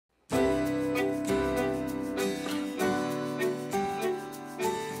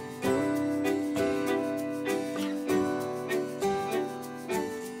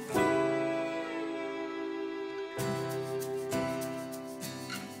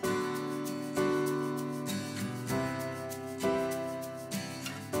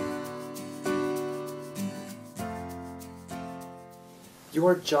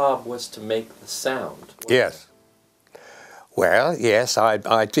Your job was to make the sound. Yes. Well, yes,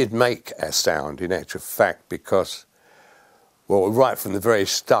 I did make a sound, in actual fact, because, well, right from the very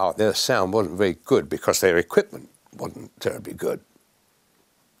start, their sound wasn't very good because their equipment wasn't terribly good.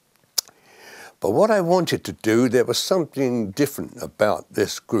 But what I wanted to do, there was something different about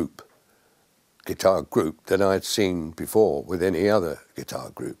this group, guitar group, than I'd seen before with any other guitar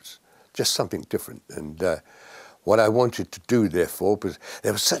groups. Just something different. And what I wanted to do, therefore, was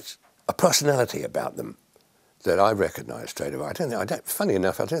there was such a personality about them that I recognised straight away. Funny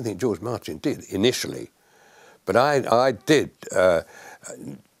enough, I don't think George Martin did initially, but I did.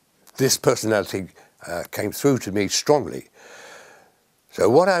 This personality came through to me strongly. So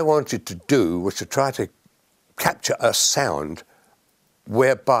what I wanted to do was to try to capture a sound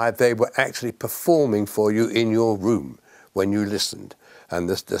whereby they were actually performing for you in your room when you listened. And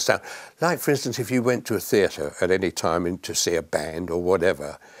the sound, like for instance, if you went to a theatre at any time to see a band or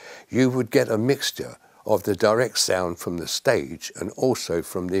whatever, you would get a mixture of the direct sound from the stage and also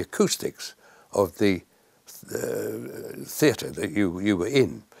from the acoustics of the theatre that you were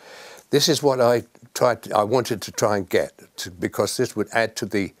in. This is what I wanted to try and get, because this would add to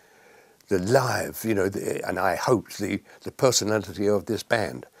the live, you know, and I hoped the personality of this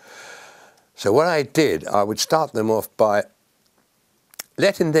band. So what I did, I would start them off by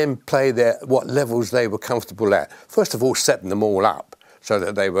letting them play what levels they were comfortable at. First of all, setting them all up so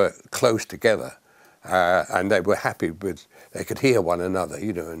that they were close together. And they were happy with, they could hear one another,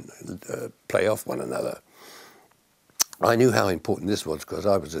 you know, and play off one another. I knew how important this was because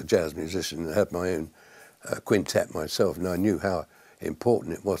I was a jazz musician and had my own quintet myself, and I knew how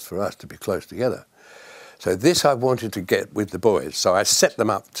important it was for us to be close together. So this I wanted to get with the boys. So I set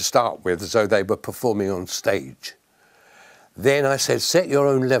them up to start with as though they were performing on stage. Then I said, set your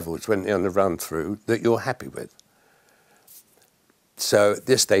own levels when on the run through that you're happy with. So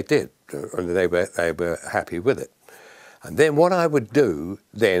this they did, and they were happy with it. And then what I would do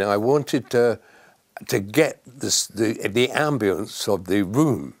then, I wanted to get the ambience of the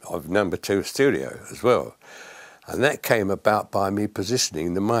room of number 2 studio as well. And that came about by me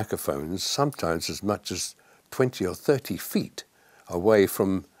positioning the microphones sometimes as much as 20 or 30 feet away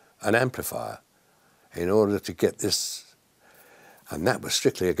from an amplifier in order to get this. And that was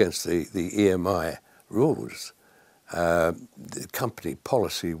strictly against the EMI rules. The company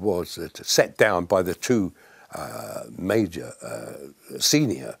policy was that set down by the 2 major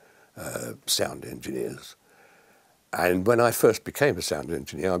senior sound engineers. And when I first became a sound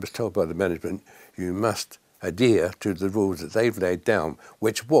engineer, I was told by the management, you must adhere to the rules that they've laid down,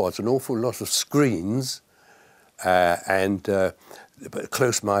 which was an awful lot of screens and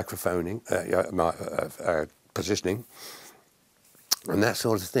close microphoning, positioning, and that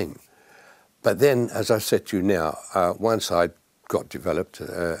sort of thing. But then, as I said to you now, once I got developed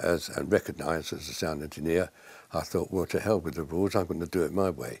and recognised as a sound engineer, I thought, well, to hell with the rules, I'm going to do it my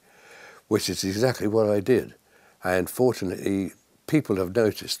way, which is exactly what I did. And fortunately, people have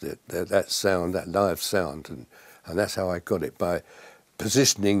noticed it, that sound, that live sound, and that's how I got it, by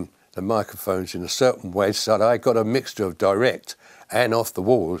positioning the microphones in a certain way so that I got a mixture of direct and off the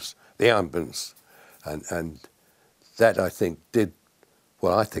walls, the ambience. And that, I think, did,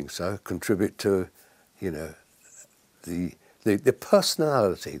 well, I think so, contribute to, you know, the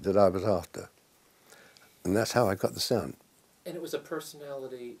personality that I was after. And that's how I got the sound. And it was a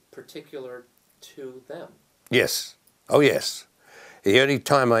personality particular to them. Yes. Oh, yes. The only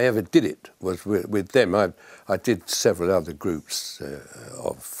time I ever did it was with them. I did several other groups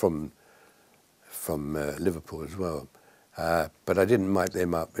from Liverpool as well, but I didn't mic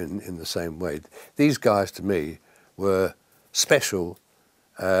them up in the same way. These guys, to me, were special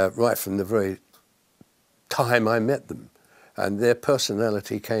right from the very time I met them, and their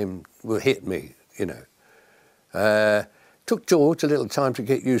personality hit me, you know. Took George a little time to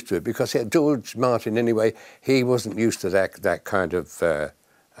get used to it, because George Martin, anyway, he wasn't used to that kind of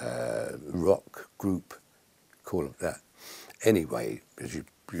rock group, call it that. Anyway, as you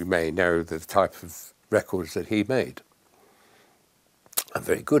may know, the type of records that he made. I'm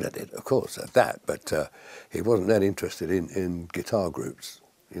very good at it, of course, at that, but he wasn't that interested in guitar groups,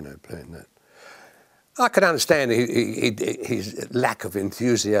 you know, playing that. I can understand his lack of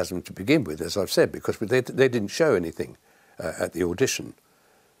enthusiasm to begin with, as I've said, because they didn't show anything at the audition.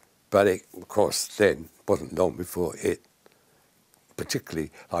 But it, of course, then wasn't long before it,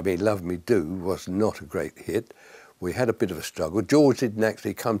 particularly, I mean, Love Me Do was not a great hit. We had a bit of a struggle. George didn't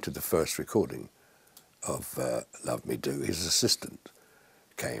actually come to the first recording of Love Me Do. His assistant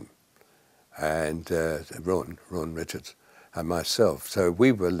came, and Ron Richards, and myself. So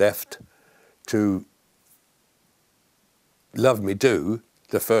we were left to Love Me Do,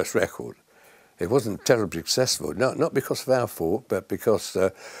 the first record. It wasn't terribly successful, not because of our fault, but because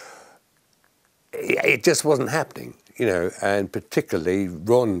it just wasn't happening, you know, and particularly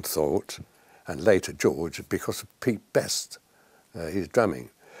Ron thought, and later George, because of Pete Best, his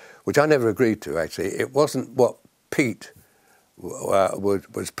drumming, which I never agreed to, actually. It wasn't what Pete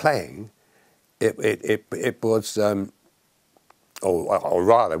was playing, it was, or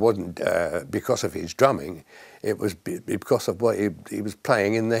rather, it wasn't because of his drumming, it was because of what he was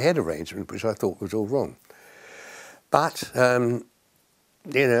playing in the head arrangement, which I thought was all wrong. But, you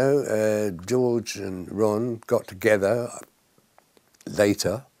know, George and Ron got together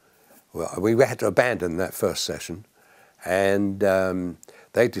later. Well, we had to abandon that first session, and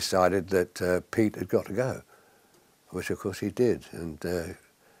they decided that Pete had got to go, which of course he did. And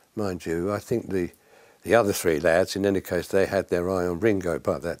mind you, I think the other three lads, in any case, they had their eye on Ringo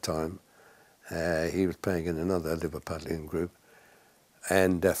by that time. He was playing in another Liverpudlian group.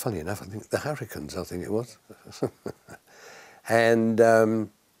 And funny enough, I think the Hurricanes, I think it was. And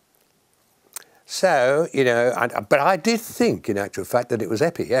so, you know, but I did think, in actual fact, that it was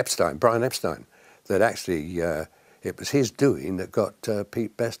Brian Epstein, that actually it was his doing that got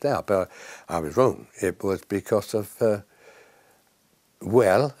Pete Best out. But I was wrong. It was because of,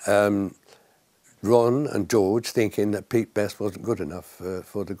 Ron and George thinking that Pete Best wasn't good enough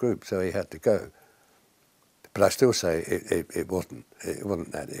for the group, so he had to go. But I still say it wasn't. It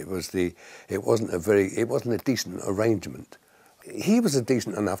wasn't that. It wasn't a decent arrangement. He was a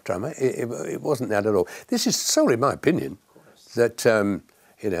decent enough drummer. It wasn't that at all. This is solely my opinion, that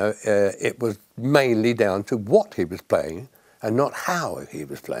you know, it was mainly down to what he was playing and not how he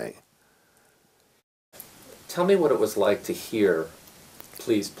was playing. Tell me what it was like to hear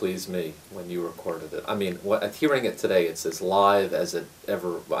Please Please Me when you recorded it. I mean, hearing it today, it's as live as it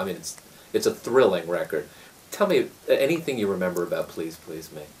ever, I mean, it's a thrilling record. Tell me anything you remember about Please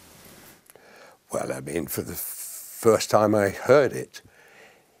Please Me. Well, I mean, for the first time I heard it,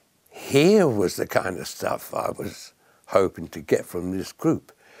 here was the kind of stuff I was hoping to get from this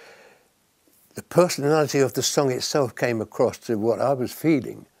group. The personality of the song itself came across to what I was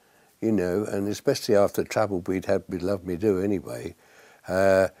feeling, you know, and especially after the trouble we'd had with Love Me Do anyway.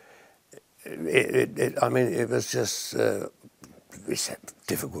 I mean, it was just it's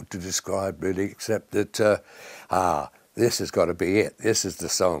difficult to describe, really, except that, this has got to be it. This is the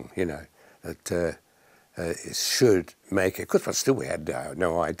song, you know, that it should make it. Because still we had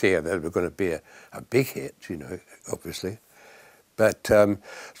no idea that it was going to be a big hit, you know, obviously. But as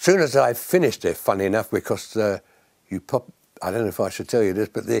soon as I finished it, funny enough, because I don't know if I should tell you this,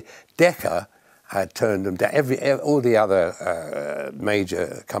 but the Decca had turned them down. All the other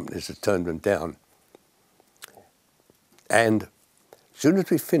major companies had turned them down. And as soon as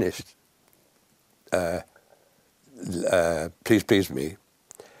we finished Please Please Me,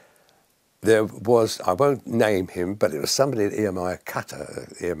 there was, I won't name him, but it was somebody at EMI, a cutter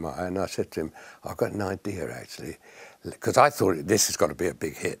at EMI, and I said to him, I've got an idea, actually, because I thought this has got to be a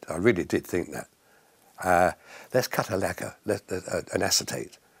big hit. I really did think that. Let's cut a lacquer, an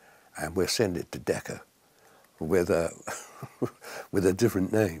acetate, and we'll send it to Decca with a with a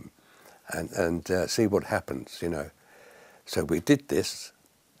different name, and see what happens, you know. So we did this,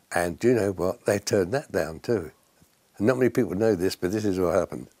 and do you know what? They turned that down too. And not many people know this, but this is what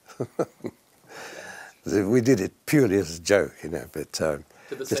happened. We did it purely as a joke, you know, but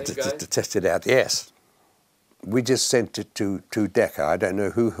just to test it out. Yes, we just sent it to Decca. I don't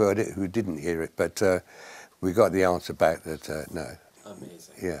know who heard it, who didn't hear it, but we got the answer back that no.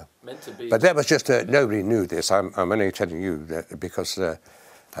 Amazing. Yeah. Meant to be. But that was just nobody knew this. I'm only telling you that because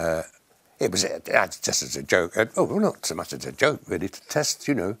it was just as a joke. Oh, well, not so much as a joke, really, to test,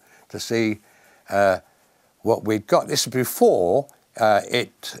 you know, to see what we'd got. This was before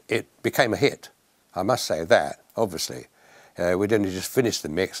it became a hit. I must say that, obviously. We'd only just finished the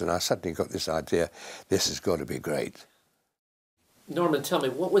mix, and I suddenly got this idea, this has got to be great. Norman, tell me,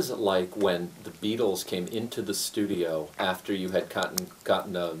 what was it like when the Beatles came into the studio after you had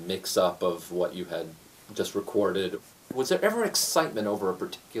gotten a mix-up of what you had just recorded? Was there ever excitement over a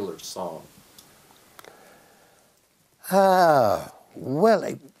particular song? Well,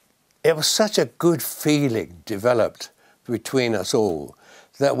 it was such a good feeling developed between us all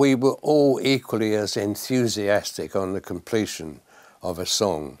that we were all equally as enthusiastic on the completion of a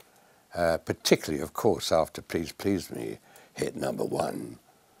song, particularly, of course, after Please Please Me hit #1.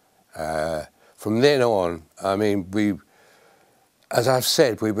 From then on, I mean, as I've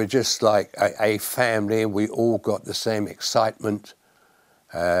said, we were just like a family, and we all got the same excitement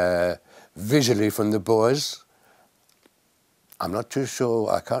visually from the boys. I'm not too sure,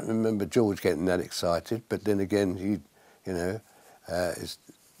 I can't remember George getting that excited, but then again, you know.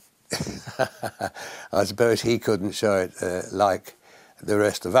 I suppose he couldn't show it like the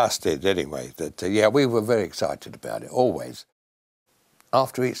rest of us did anyway. That yeah, we were very excited about it, always.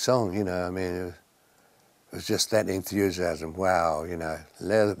 After each song, you know, I mean, it was just that enthusiasm. Wow, you know,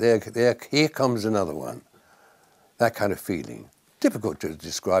 here comes another one. That kind of feeling. Difficult to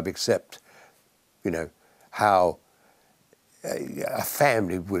describe, except, you know, how a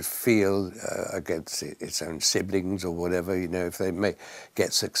family would feel against its own siblings or whatever, you know, if they may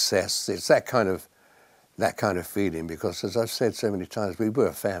get success. It's that kind of feeling, because as I've said so many times, we were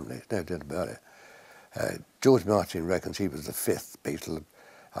a family, no doubt about it. George Martin reckons he was the fifth Beatle,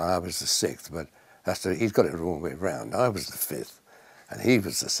 I was the sixth, but he's got it the wrong way around. I was the fifth and he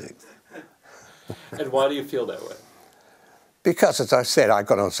was the sixth. And why do you feel that way? Because, as I said, I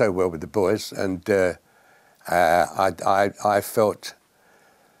got on so well with the boys, and I felt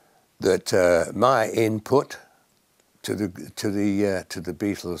that my input to the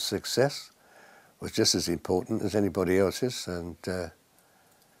Beatles' success was just as important as anybody else's, and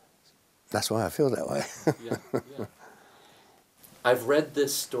that's why I feel that way. Yeah. I've read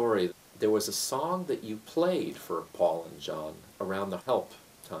this story. There was a song that you played for Paul and John around the Help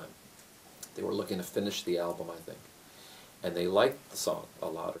time. They were looking to finish the album, I think, and they liked the song a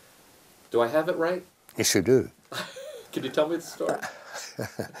lot. Do I have it right? Yes, you do. Can you tell me the story?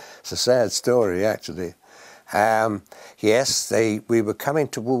 It's a sad story, actually. Yes, we were coming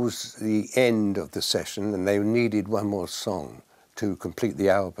towards the end of the session, and they needed one more song to complete the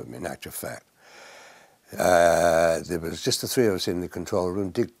album, in actual fact. There was just the three of us in the control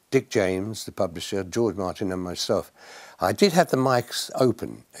room, Dick James, the publisher, George Martin and myself. I did have the mics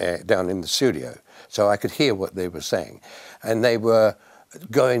open down in the studio, so I could hear what they were saying. And they were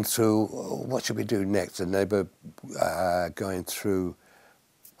going through, what should we do next? And they were going through,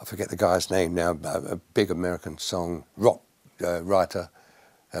 I forget the guy's name now, a big American song, rock writer,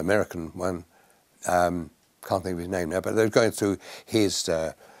 American one, can't think of his name now, but they were going through his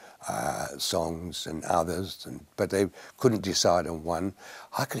songs and others, but they couldn't decide on one.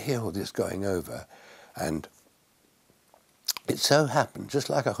 I could hear all this going over, and it so happened, just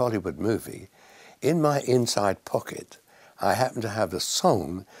like a Hollywood movie, in my inside pocket, I happened to have the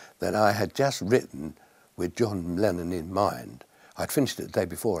song that I had just written with John Lennon in mind. I'd finished it the day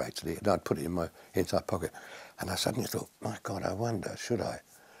before, actually, and I'd put it in my inside pocket. And I suddenly thought, my God, I wonder, should I?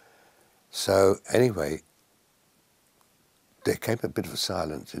 So anyway, there came a bit of a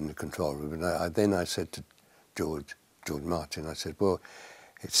silence in the control room, and then I said to George Martin, I said, well,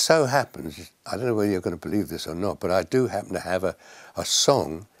 it so happens, I don't know whether you're going to believe this or not, but I do happen to have a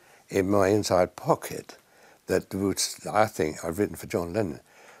song in my inside pocket that I think I've written for John Lennon.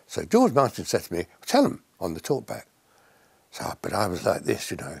 So George Martin said to me, tell him on the talkback. So, but I was like this,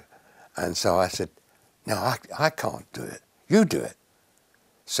 you know. And so I said, no, I can't do it. You do it.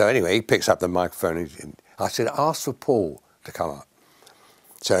 So anyway, he picks up the microphone and I said, ask for Paul to come up.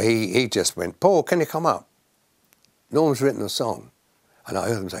 So he just went, Paul, can you come up? Norm's written a song. And I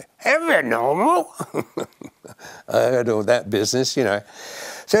heard him say, hello, Normal. I heard all that business, you know.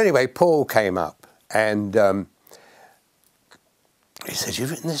 So anyway, Paul came up and he said,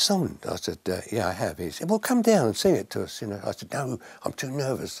 you've written this song? I said, yeah, I have. He said, well, come down and sing it to us. You know, I said, no, I'm too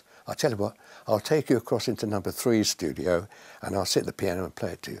nervous. I'll tell you what, I'll take you across into number 3 studio and I'll sit at the piano and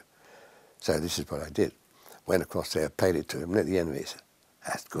play it to you. So this is what I did. Went across there, played it to him, and at the end of it, he said,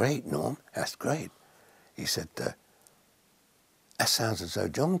 that's great, Norm, that's great. He said, that sounds as though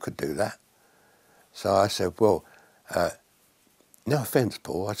John could do that. So I said, well, no offence,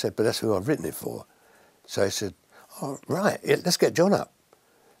 Paul. I said, but that's who I've written it for. So he said, oh, right, let's get John up.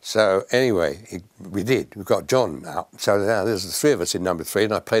 So anyway, we did. We got John up. So now there's the 3 of us in number 3,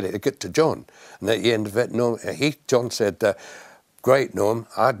 and I played it to John. And at the end of it, John said, great, Norm,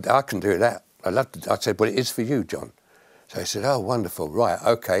 I can do that. I love to. I said, well, it is for you, John. So he said, oh, wonderful, right,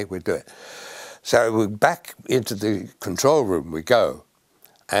 okay, we'll do it. So we're back into the control room we go,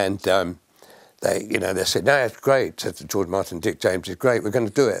 and they said, no, it's great. Said to George Martin, Dick James, it's great, we're going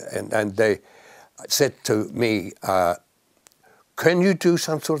to do it. And they said to me, can you do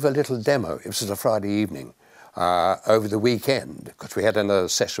some sort of a little demo? It was a Friday evening over the weekend, because we had another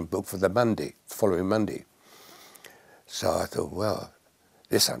session booked for the following Monday. So I thought, well,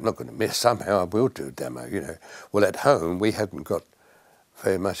 this I'm not going to miss. Somehow I will do a demo, you know. Well, at home, we hadn't got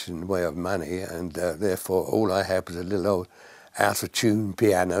very much in the way of money, and therefore all I had was a little old out-of-tune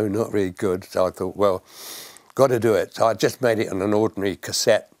piano, not really good. So I thought, well, got to do it. So I just made it on an ordinary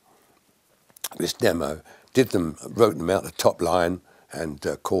cassette, this demo, wrote them out the top line and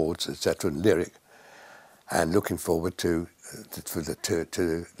chords, etc., and lyric, and looking forward to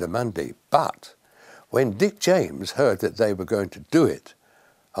the Monday. But when Dick James heard that they were going to do it,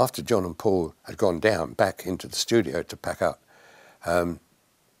 after John and Paul had gone down back into the studio to pack up,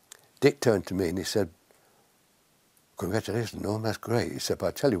 Dick turned to me and he said, "Congratulations, Norm, that's great." He said, "But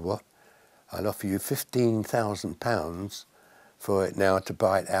I tell you what, I'll offer you £15,000 for it now to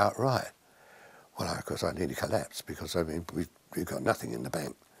buy it outright." Well, of course, I nearly collapsed because, I mean, we've got nothing in the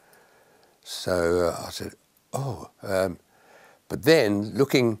bank. So I said, "Oh." But then,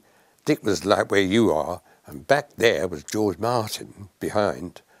 looking, Dick was like where you are, and back there was George Martin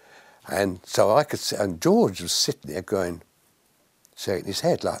behind. And so I could see, and George was sitting there going, shaking his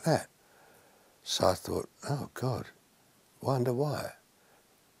head like that. So I thought, oh, God, wonder why.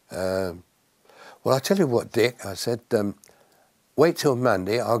 Well, I'll tell you what, Dick, I said, wait till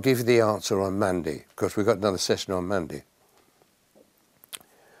Monday, I'll give you the answer on Monday, because we've got another session on Monday.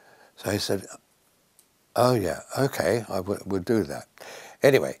 So he said, oh, yeah, okay, we'll do that.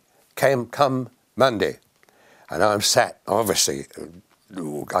 Anyway, come Monday, and I'm sat, obviously,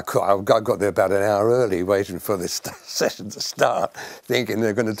 I got there about an hour early waiting for this session to start, thinking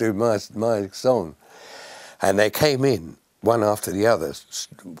they're going to do my song. And they came in, one after the other,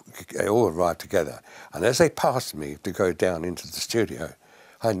 they all arrived together. And as they passed me to go down into the studio,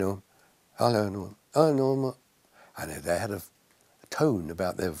 "Hi, Norm. Hello, Norm. Oh, Norm." And they had a tone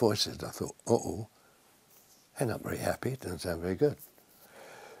about their voices. I thought, uh-oh, they're not very happy. It doesn't sound very good.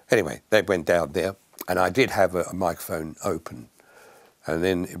 Anyway, they went down there, and I did have a microphone open. And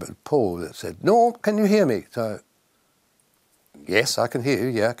then it was Paul that said, "Norm, can you hear me?" So, "Yes, I can hear you,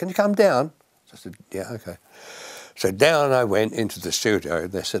 yeah. Can you come down?" So I said, "Yeah, okay." So down I went into the studio.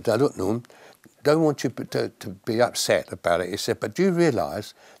 They said, "Now, look, Norm, don't want you to be upset about it." He said, "But do you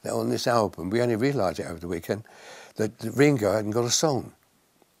realise that on this album, we only realised it over the weekend, that Ringo hadn't got a song?"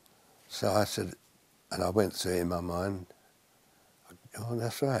 So I said, and I went through it in my mind, "Oh,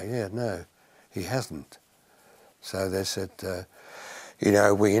 that's right, yeah, no, he hasn't." So they said, you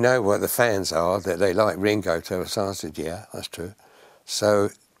know what the fans are, that they like Ringo to have a song. I said, "Yeah, that's true." So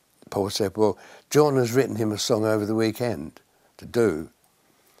Paul said, "Well, John has written him a song over the weekend to do."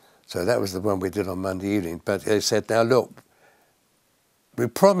 So that was the one we did on Monday evening. But they said, "Now look, we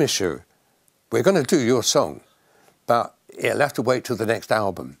promise you, we're going to do your song, but it'll have to wait till the next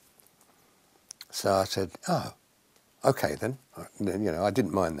album." So I said, "Oh, okay then." You know, I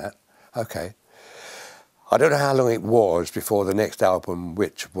didn't mind that. Okay. I don't know how long it was before the next album,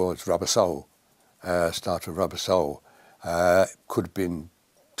 which was Rubber Soul, start of Rubber Soul. Could have been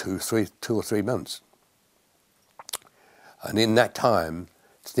 2 or 3 months. And in that time,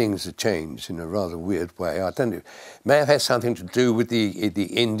 things had changed in a rather weird way. I don't know. It may have had something to do with the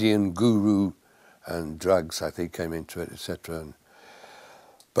Indian guru and drugs, I think, came into it, etc.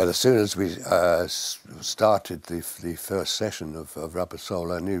 But as soon as we started the first session of Rubber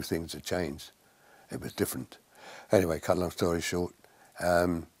Soul, I knew things had changed. It was different. Anyway, cut a long story short,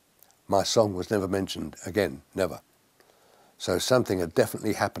 my song was never mentioned again, never. So something had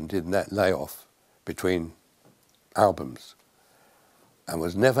definitely happened in that layoff between albums and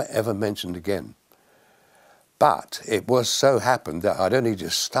was never ever mentioned again. But it was so happened that I'd only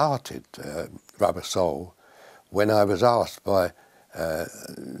just started Rubber Soul when I was asked by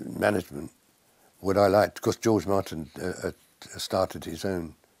management, would I like, because George Martin started his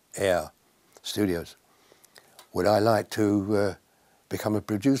own Air Studios, would I like to become a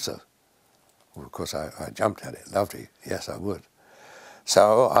producer? Well, of course, I jumped at it. Lovely. Yes, I would.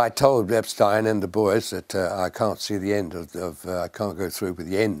 So I told Epstein and the boys that I can't see the end I can't go through with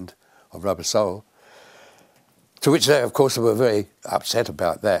the end of Rubber Soul. To which they, of course, were very upset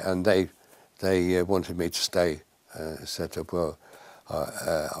about that, and they wanted me to stay. Said, well,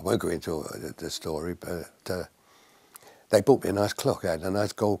 I won't go into the story, but they bought me a nice clock. I had a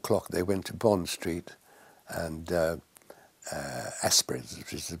nice gold clock. They went to Bond Street and Asprey's,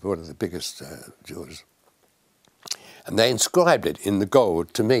 which is one of the biggest jewelers. And they inscribed it in the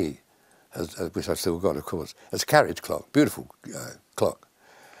gold to me, which I've still got, of course, as a carriage clock, beautiful clock.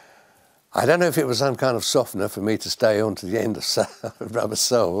 I don't know if it was some kind of softener for me to stay on to the end of Rubber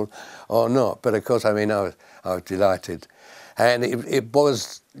Soul or not, but of course, I mean, I was delighted. And it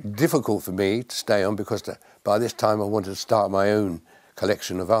was difficult for me to stay on because by this time I wanted to start my own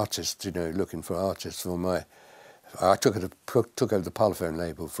collection of artists, you know, looking for artists for my... I took over the Parlophone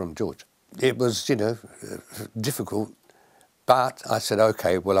label from George. It was, you know, difficult, but I said,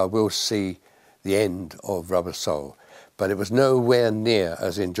 okay, well, I will see the end of Rubber Soul. But it was nowhere near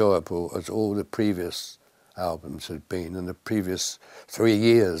as enjoyable as all the previous albums had been, and the previous 3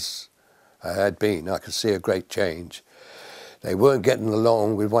 years had been. I could see a great change. They weren't getting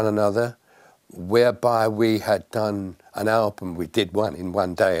along with one another, whereby we had done an album. We did one in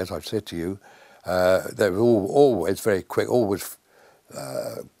one day, as I've said to you, They were always very quick, always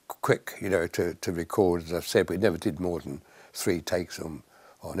quick, you know, to record. As I've said, we never did more than 3 takes on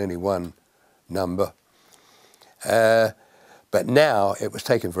any one number. But now it was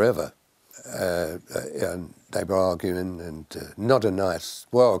taking forever. And they were arguing, and not a nice,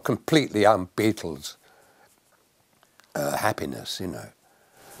 well, completely un-Beatles happiness, you know.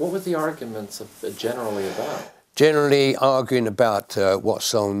 What were the arguments generally about? Generally arguing about what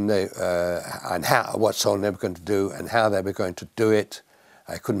song they what song they were going to do and how they were going to do it.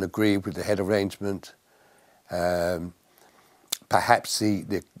 I couldn't agree with the head arrangement. Perhaps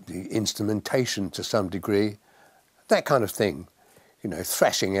the instrumentation to some degree, that kind of thing. You know,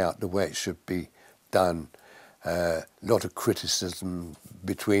 thrashing out the way it should be done. A lot of criticism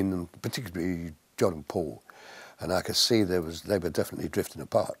between them, particularly John and Paul, and I could see they were definitely drifting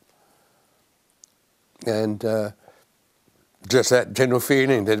apart. And just that general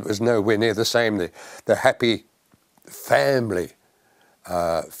feeling that it was nowhere near the same. The happy family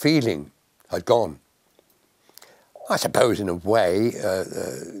feeling had gone. I suppose, in a way,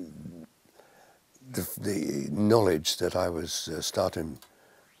 the knowledge that I was starting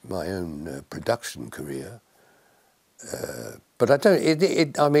my own production career, but I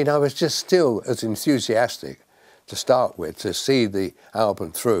don't. I mean, I was just still as enthusiastic to start with to see the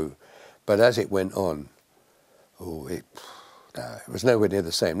album through, but as it went on, it was nowhere near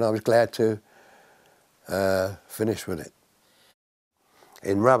the same. And I was glad to finish with it.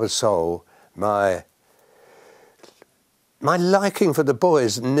 In Rubber Soul, my liking for the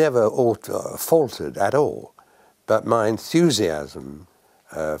boys never faltered at all, but my enthusiasm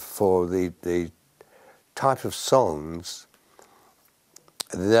for the type of songs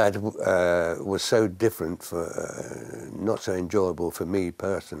that was so different, not so enjoyable for me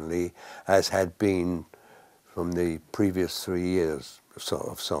personally, as had been from the previous 3 years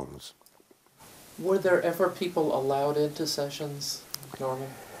of songs. Were there ever people allowed into sessions, Norman?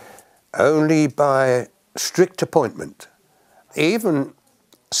 Only by strict appointment. Even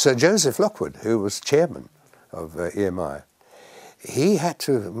Sir Joseph Lockwood, who was chairman of EMI, he had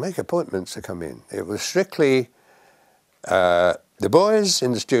to make appointments to come in. It was strictly the boys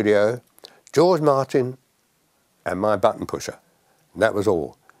in the studio, George Martin and my button pusher. And that was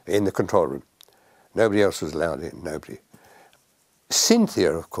all in the control room. Nobody else was allowed in, nobody.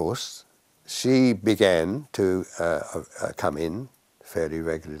 Cynthia, of course, she began to come in fairly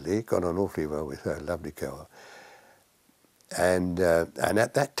regularly, got on awfully well with her, lovely girl. And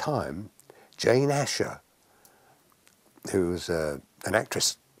at that time, Jane Asher, who was an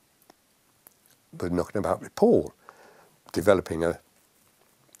actress, was knocking about with Paul, developing a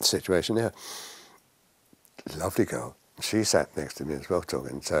situation there. Lovely girl. She sat next to me as well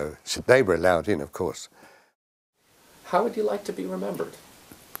talking, so they were allowed in, of course. How would you like to be remembered?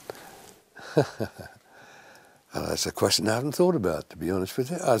 Well, that's a question I haven't thought about, to be honest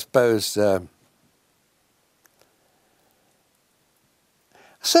with you. I suppose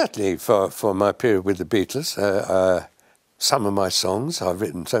certainly for my period with the Beatles, some of my songs, I've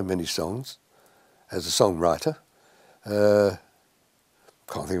written so many songs as a songwriter.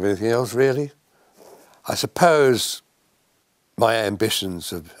 Can't think of anything else really. I suppose my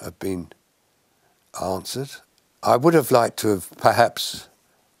ambitions have been answered. I would have liked to have perhaps,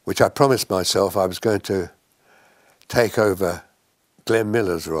 which I promised myself I was going to take over Glenn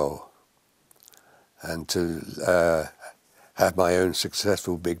Miller's role and to have my own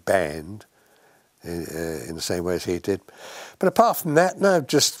successful big band in the same way as he did. But apart from that, no,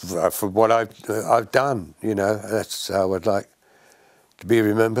 just from what I've done, you know, that's how I'd like to be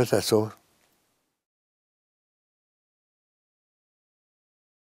remembered, that's all.